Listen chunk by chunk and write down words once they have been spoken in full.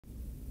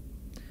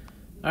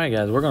All right,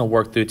 guys, we're going to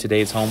work through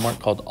today's homework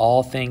called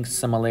All Things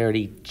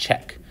Similarity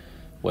Check,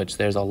 which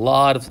there's a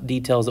lot of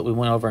details that we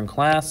went over in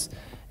class,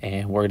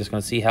 and we're just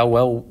going to see how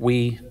well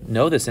we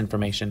know this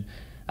information.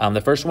 The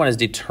first one is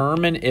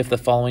determine if the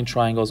following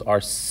triangles are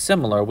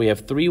similar. We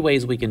have three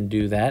ways we can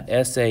do that: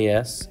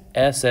 SAS,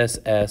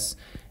 SSS,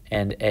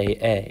 and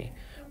AA.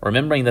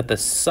 Remembering that the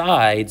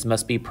sides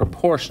must be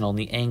proportional and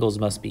the angles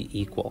must be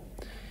equal.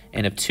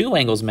 And if two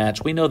angles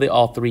match, we know they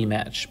all three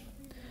match.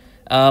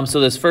 So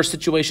this first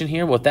situation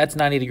here, well, if that's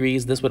 90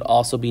 degrees, this would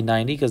also be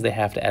 90 because they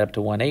have to add up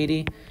to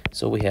 180.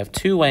 So we have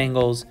two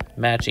angles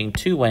matching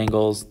two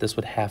angles. This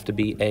would have to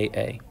be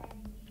AA.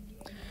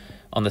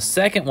 On the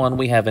second one,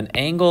 we have an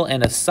angle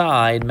and a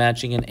side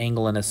matching an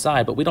angle and a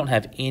side, but we don't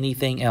have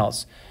anything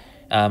else.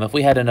 If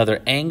we had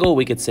another angle,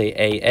 we could say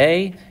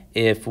AA.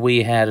 If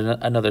we had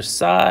another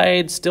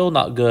side, still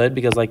not good,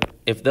 because like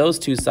if those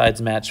two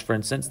sides match, for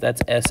instance,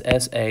 that's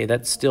SSA.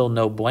 That's still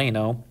no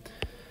bueno.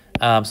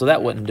 So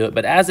that wouldn't do it.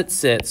 But as it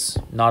sits,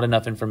 not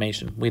enough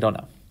information. We don't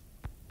know.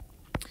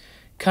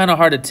 Kind of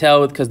hard to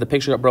tell because the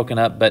picture got broken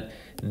up, but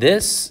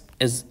this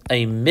is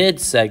a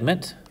mid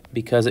segment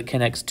because it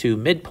connects two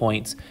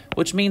midpoints,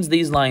 which means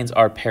these lines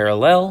are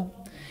parallel.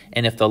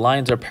 And if the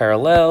lines are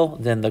parallel,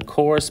 then the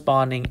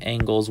corresponding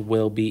angles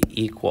will be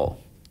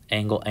equal.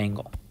 Angle,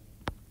 angle.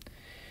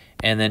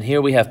 And then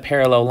here we have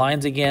parallel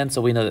lines again,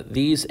 so we know that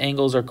these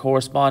angles are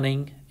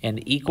corresponding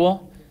and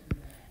equal.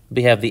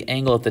 We have the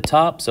angle at the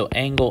top, so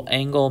angle,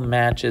 angle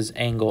matches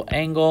angle,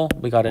 angle.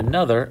 We got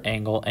another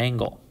angle,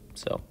 angle.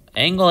 So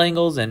angle,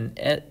 angles, and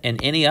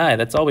NEI,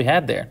 that's all we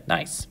had there.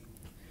 Nice.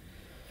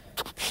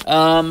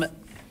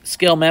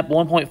 Scale map,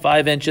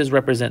 1.5 inches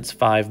represents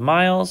 5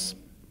 miles.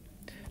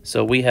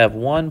 So we have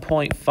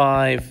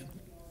 1.5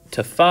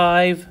 to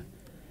 5.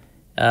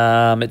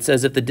 It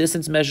says if the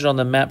distance measured on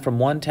the map from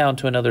one town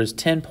to another is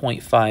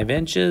 10.5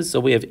 inches. So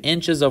we have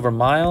inches over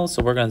miles,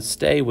 so we're going to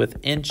stay with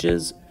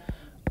inches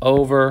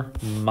over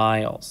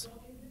miles.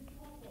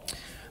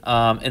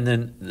 And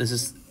then this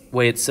is the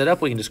way it's set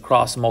up. We can just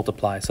cross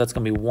multiply. So that's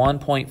going to be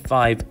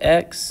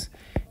 1.5x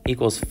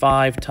equals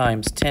 5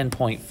 times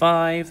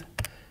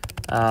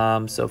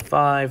 10.5. So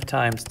 5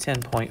 times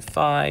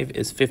 10.5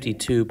 is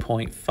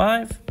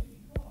 52.5.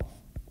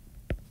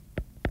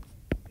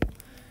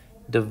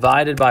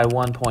 Divided by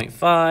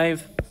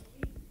 1.5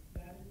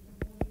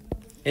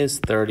 is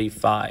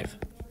 35.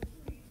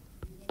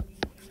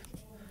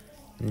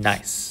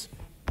 Nice.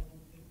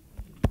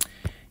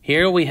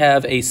 Here we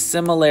have a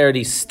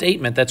similarity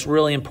statement that's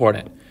really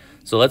important.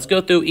 So let's go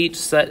through each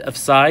set of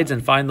sides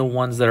and find the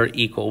ones that are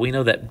equal. We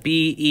know that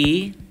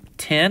BE,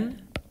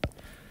 10,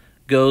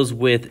 goes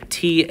with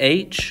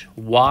TH,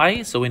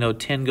 Y, so we know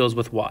 10 goes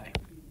with Y.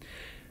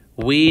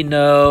 We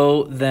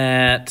know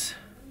that,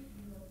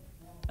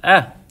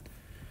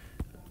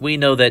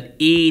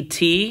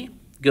 ET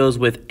goes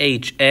with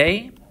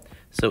HA,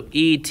 so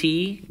ET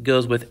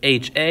goes with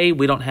HA.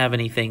 We don't have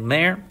anything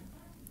there.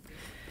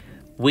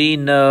 We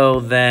know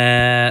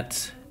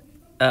that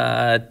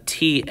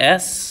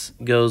TS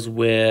goes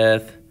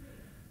with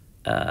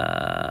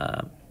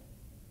AN.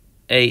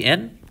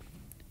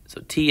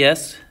 So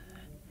TS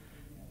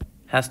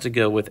has to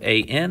go with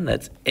AN.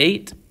 That's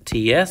 8.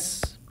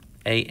 TS.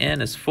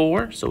 AN is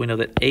 4. So we know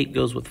that 8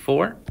 goes with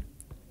 4.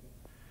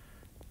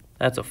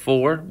 That's a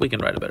 4. We can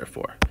write a better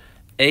 4.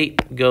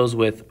 8 goes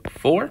with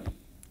 4.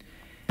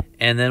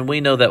 And then we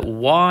know that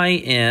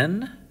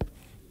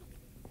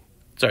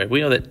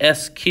we know that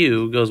SQ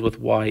goes with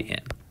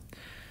YN.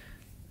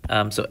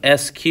 So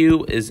SQ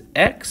is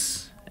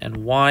X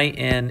and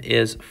YN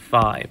is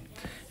 5.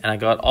 And I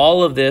got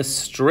all of this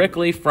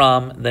strictly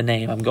from the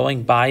name. I'm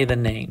going by the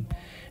name.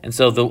 And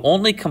so the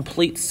only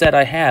complete set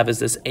I have is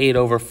this 8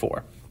 over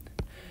 4.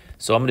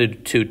 So I'm going to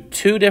do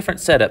two different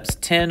setups.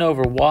 10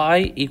 over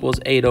Y equals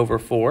 8 over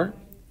 4.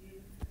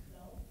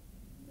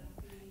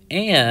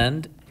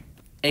 And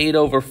 8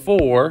 over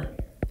 4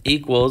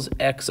 equals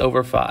X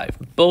over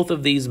 5. Both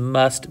of these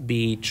must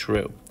be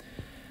true.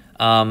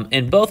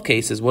 In both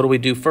cases, what do we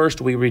do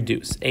first? We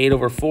reduce. 8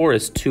 over 4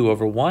 is 2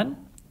 over 1.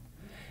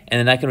 And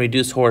then I can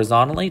reduce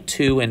horizontally.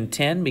 2 and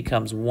 10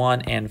 becomes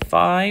 1 and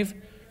 5.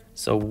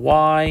 So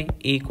Y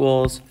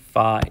equals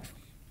 5.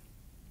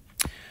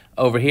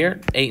 Over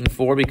here, 8 and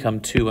 4 become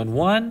 2 and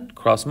 1.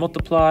 Cross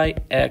multiply.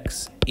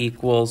 X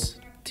equals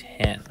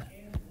 10.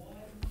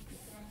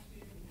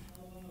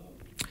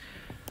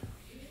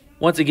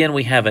 Once again,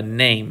 we have a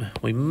name.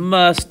 We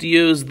must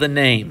use the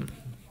name.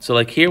 So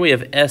like here we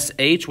have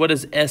SH. What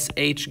does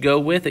SH go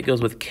with? It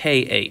goes with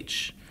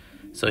KH.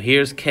 So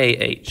here's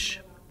KH.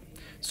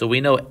 So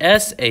we know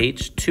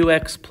SH,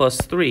 2x plus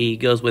 3,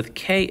 goes with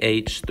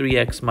KH,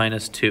 3x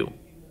minus 2.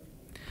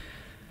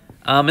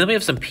 And then we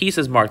have some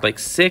pieces marked, like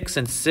 6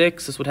 and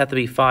 6. This would have to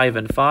be 5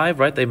 and 5,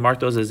 right? They mark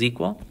those as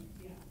equal.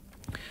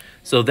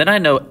 So then I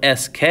know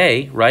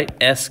SK, right?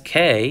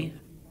 SK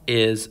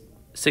is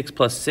 6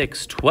 plus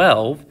 6,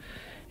 12.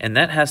 And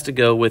that has to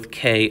go with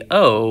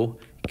KO.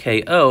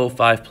 KO,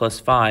 5 plus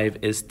 5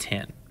 is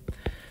 10.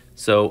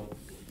 So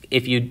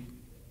if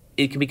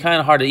it can be kind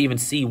of hard to even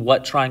see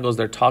what triangles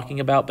they're talking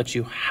about, but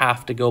you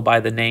have to go by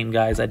the name,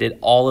 guys. I did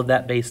all of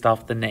that based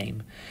off the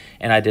name.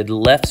 And I did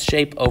left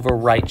shape over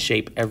right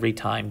shape every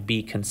time.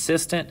 Be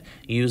consistent,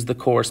 use the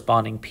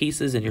corresponding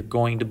pieces, and you're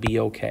going to be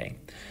okay.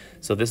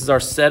 So this is our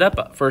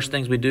setup. First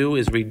things we do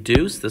is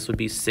reduce. This would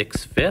be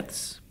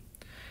 6/5.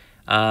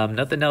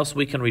 Nothing else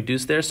we can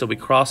reduce there, so we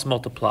cross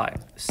multiply.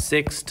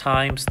 6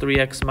 times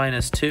 3x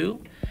minus 2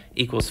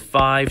 equals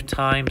 5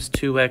 times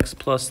 2x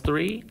plus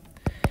 3.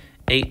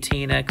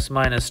 18x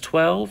minus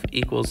 12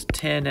 equals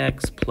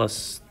 10x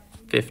plus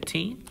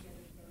 15.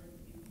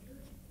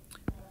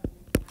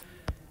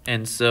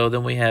 And so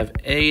then we have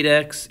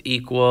 8x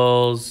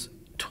equals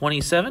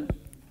 27.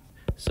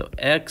 So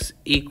x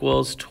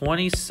equals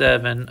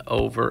 27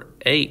 over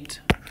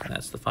 8. And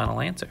that's the final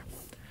answer.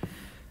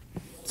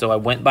 So I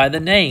went by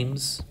the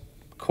names.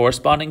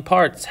 Corresponding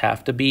parts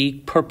have to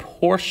be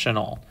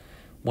proportional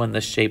when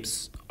the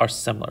shapes are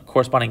similar.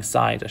 Corresponding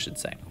sides, I should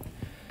say.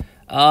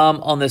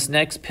 On this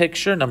next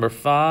picture, number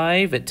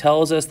 5, it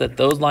tells us that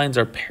those lines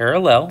are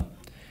parallel.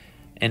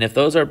 And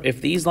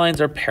if these lines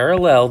are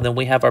parallel, then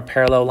we have our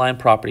parallel line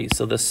properties.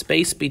 So the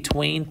space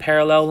between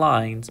parallel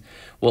lines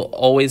will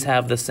always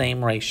have the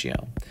same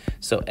ratio.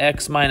 So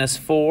x minus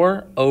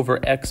 4 over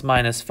x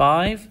minus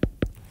 5,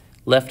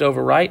 left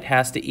over right,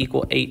 has to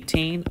equal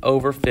 18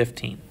 over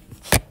 15.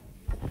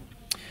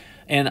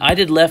 And I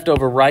did left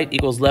over right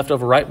equals left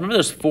over right. Remember,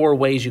 there's 4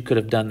 ways you could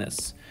have done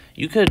this.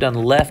 You could have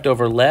done left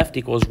over left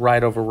equals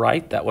right over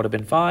right. That would have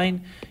been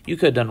fine. You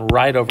could have done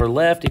right over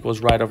left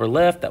equals right over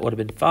left. That would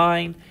have been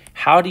fine.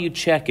 How do you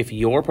check if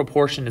your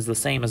proportion is the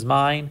same as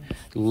mine?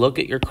 Look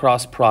at your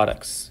cross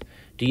products.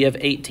 Do you have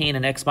 18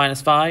 and x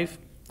minus 5?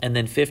 And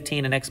then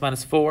 15 and x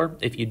minus 4?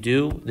 If you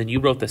do, then you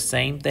wrote the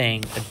same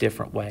thing a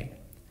different way.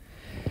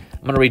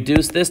 I'm going to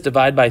reduce this.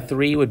 Divide by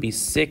 3 would be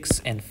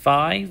 6 and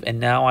 5. And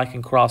now I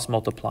can cross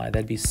multiply.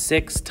 That'd be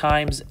 6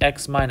 times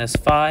x minus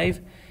 5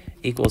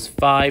 equals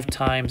 5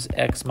 times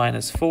x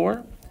minus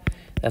 4.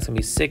 That's going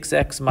to be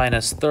 6x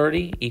minus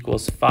 30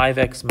 equals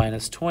 5x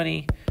minus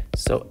 20.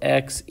 So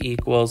x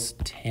equals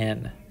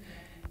 10.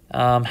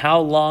 How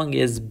long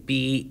is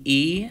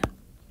BE?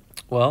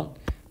 Well,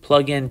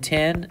 plug in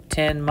 10.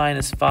 10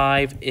 minus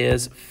 5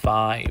 is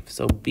 5.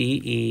 So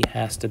BE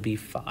has to be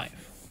 5.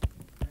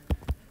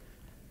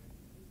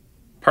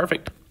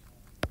 Perfect.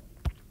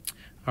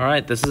 All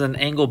right, this is an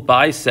angle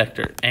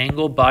bisector.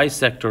 Angle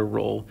bisector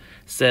rule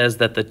says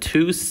that the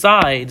 2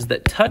 sides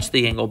that touch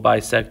the angle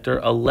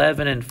bisector,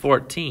 11 and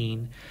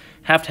 14,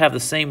 have to have the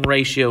same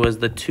ratio as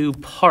the 2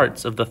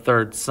 parts of the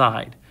third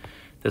side.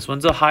 This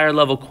one's a higher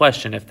level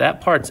question. If that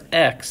part's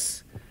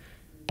x,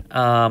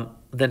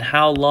 then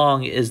how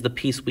long is the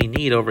piece we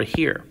need over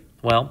here?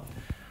 Well,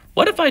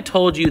 what if I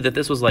told you that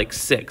this was like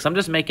 6? I'm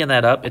just making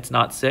that up. It's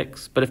not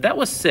 6. But if that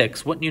was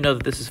 6, wouldn't you know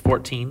that this is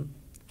 14?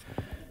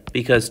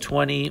 Because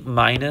 20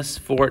 minus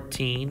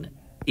 14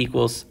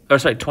 equals,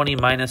 20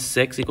 minus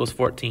 6 equals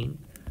 14.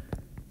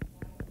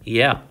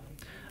 Yeah.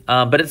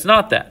 But it's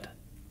not that.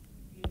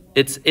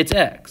 It's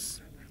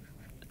x.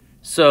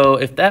 So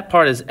if that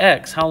part is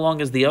x, how long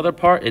is the other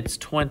part? It's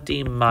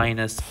 20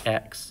 minus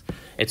x.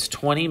 It's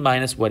 20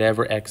 minus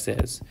whatever x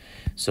is.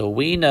 So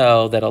we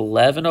know that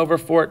 11 over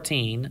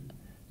 14,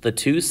 the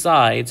 2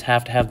 sides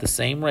have to have the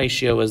same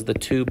ratio as the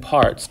 2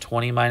 parts,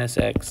 20 minus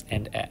x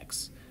and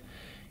x.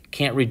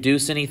 Can't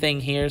reduce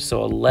anything here, so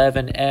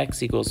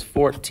 11x equals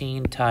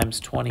 14 times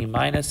 20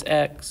 minus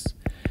x.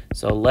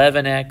 So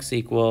 11x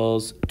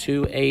equals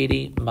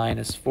 280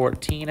 minus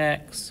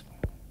 14x.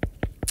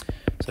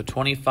 So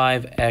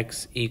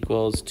 25x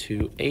equals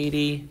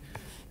 280.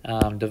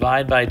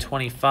 Divide by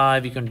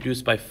 25, you can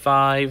reduce by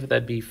 5.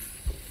 That'd be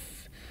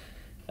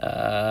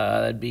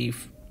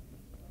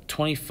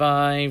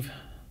 25.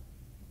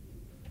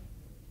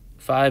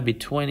 5 be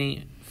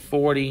 20,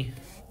 40,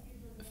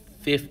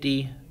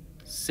 50.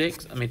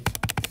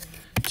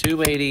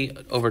 280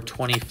 over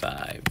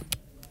 25.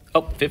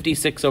 Oh,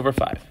 56 over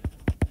 5.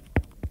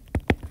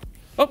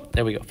 Oh,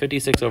 there we go,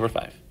 56 over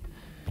 5.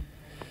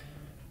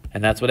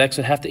 And that's what x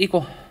would have to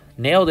equal.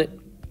 Nailed it.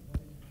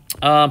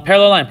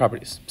 Parallel line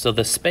properties. So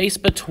the space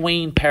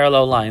between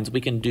parallel lines we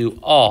can do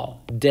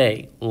all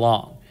day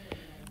long.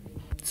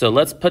 So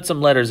let's put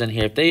some letters in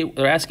here. If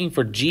they're asking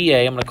for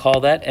GA, I'm going to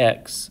call that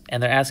x.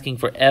 And they're asking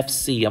for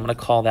FC, I'm going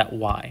to call that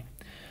y.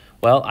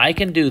 Well, I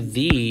can do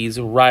these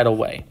right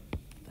away.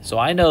 So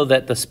I know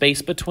that the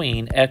space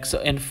between x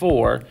and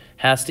 4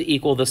 has to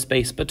equal the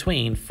space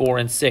between 4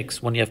 and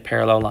 6 when you have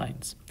parallel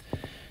lines.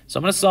 So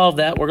I'm going to solve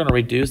that. We're going to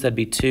reduce. That'd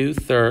be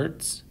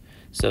 2/3.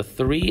 So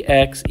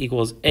 3x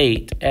equals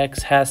 8.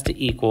 X has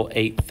to equal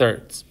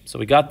 8/3. So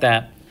we got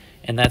that,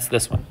 and that's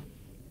this one.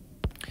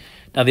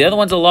 Now the other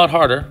one's a lot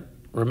harder.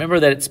 Remember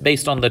that it's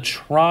based on the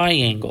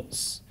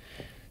triangles.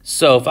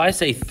 So if I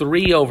say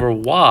 3 over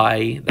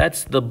y,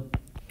 that's the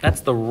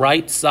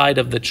right side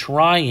of the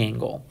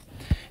triangle.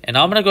 And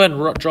I'm going to go ahead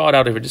and draw it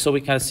out over just so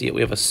we kind of see it.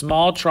 We have a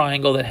small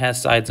triangle that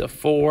has sides of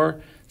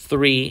 4,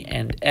 3,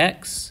 and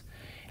x.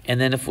 And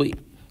then if we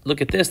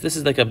look at this, this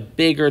is like a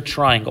bigger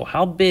triangle.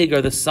 How big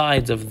are the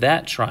sides of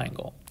that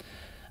triangle?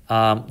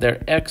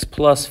 they're x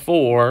plus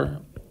 4,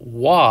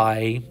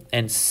 y,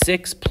 and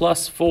 6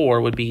 plus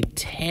 4 would be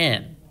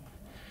 10.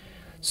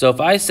 So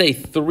if I say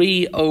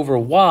 3 over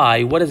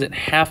y, what does it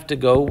have to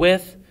go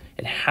with?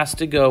 It has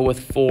to go with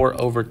 4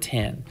 over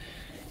 10.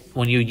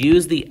 When you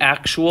use the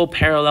actual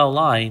parallel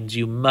lines,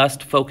 you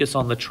must focus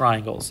on the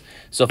triangles.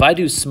 So if I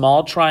do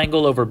small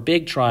triangle over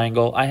big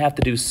triangle, I have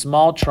to do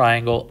small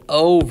triangle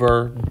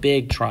over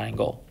big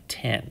triangle,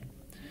 10.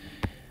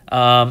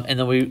 And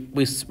then we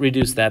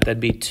reduce that. That'd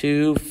be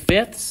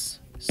 2/5.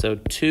 So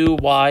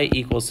 2y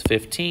equals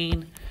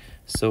 15.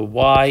 So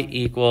y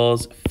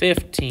equals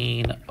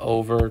 15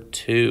 over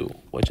 2,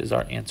 which is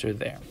our answer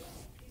there.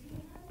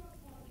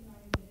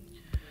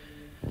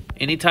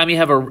 Anytime you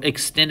have an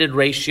extended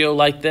ratio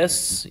like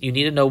this, you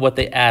need to know what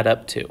they add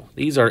up to.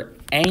 These are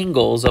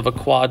angles of a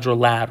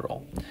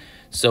quadrilateral.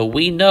 So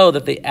we know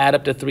that they add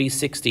up to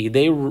 360.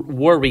 They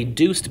were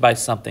reduced by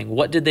something.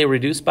 What did they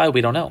reduce by?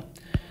 We don't know.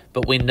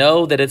 But we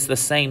know that it's the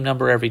same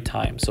number every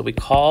time. So we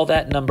call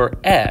that number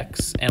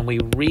x, and we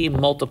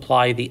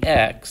re-multiply the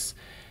x.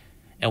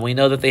 And we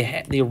know that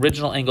the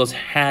original angles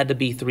had to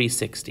be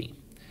 360.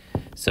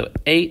 So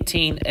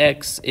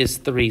 18x is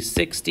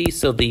 360.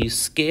 So the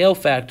scale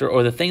factor,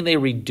 or the thing they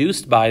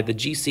reduced by, the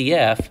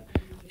GCF,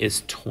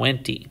 is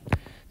 20.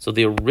 So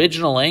the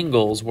original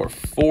angles were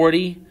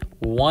 40,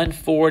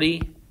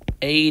 140,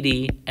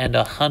 80, and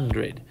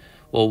 100.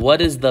 Well, what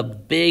is the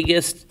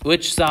biggest, what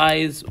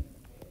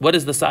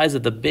is the size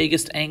of the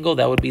biggest angle?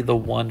 That would be the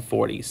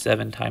 140,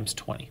 7 times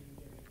 20.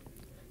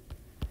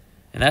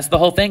 And that's the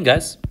whole thing,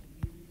 guys.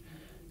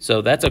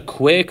 So that's a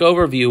quick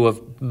overview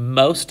of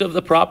most of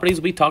the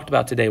properties we talked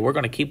about today. We're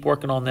going to keep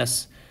working on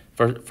this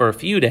for a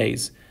few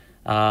days.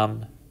 Yeah,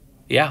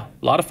 a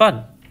lot of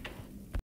fun.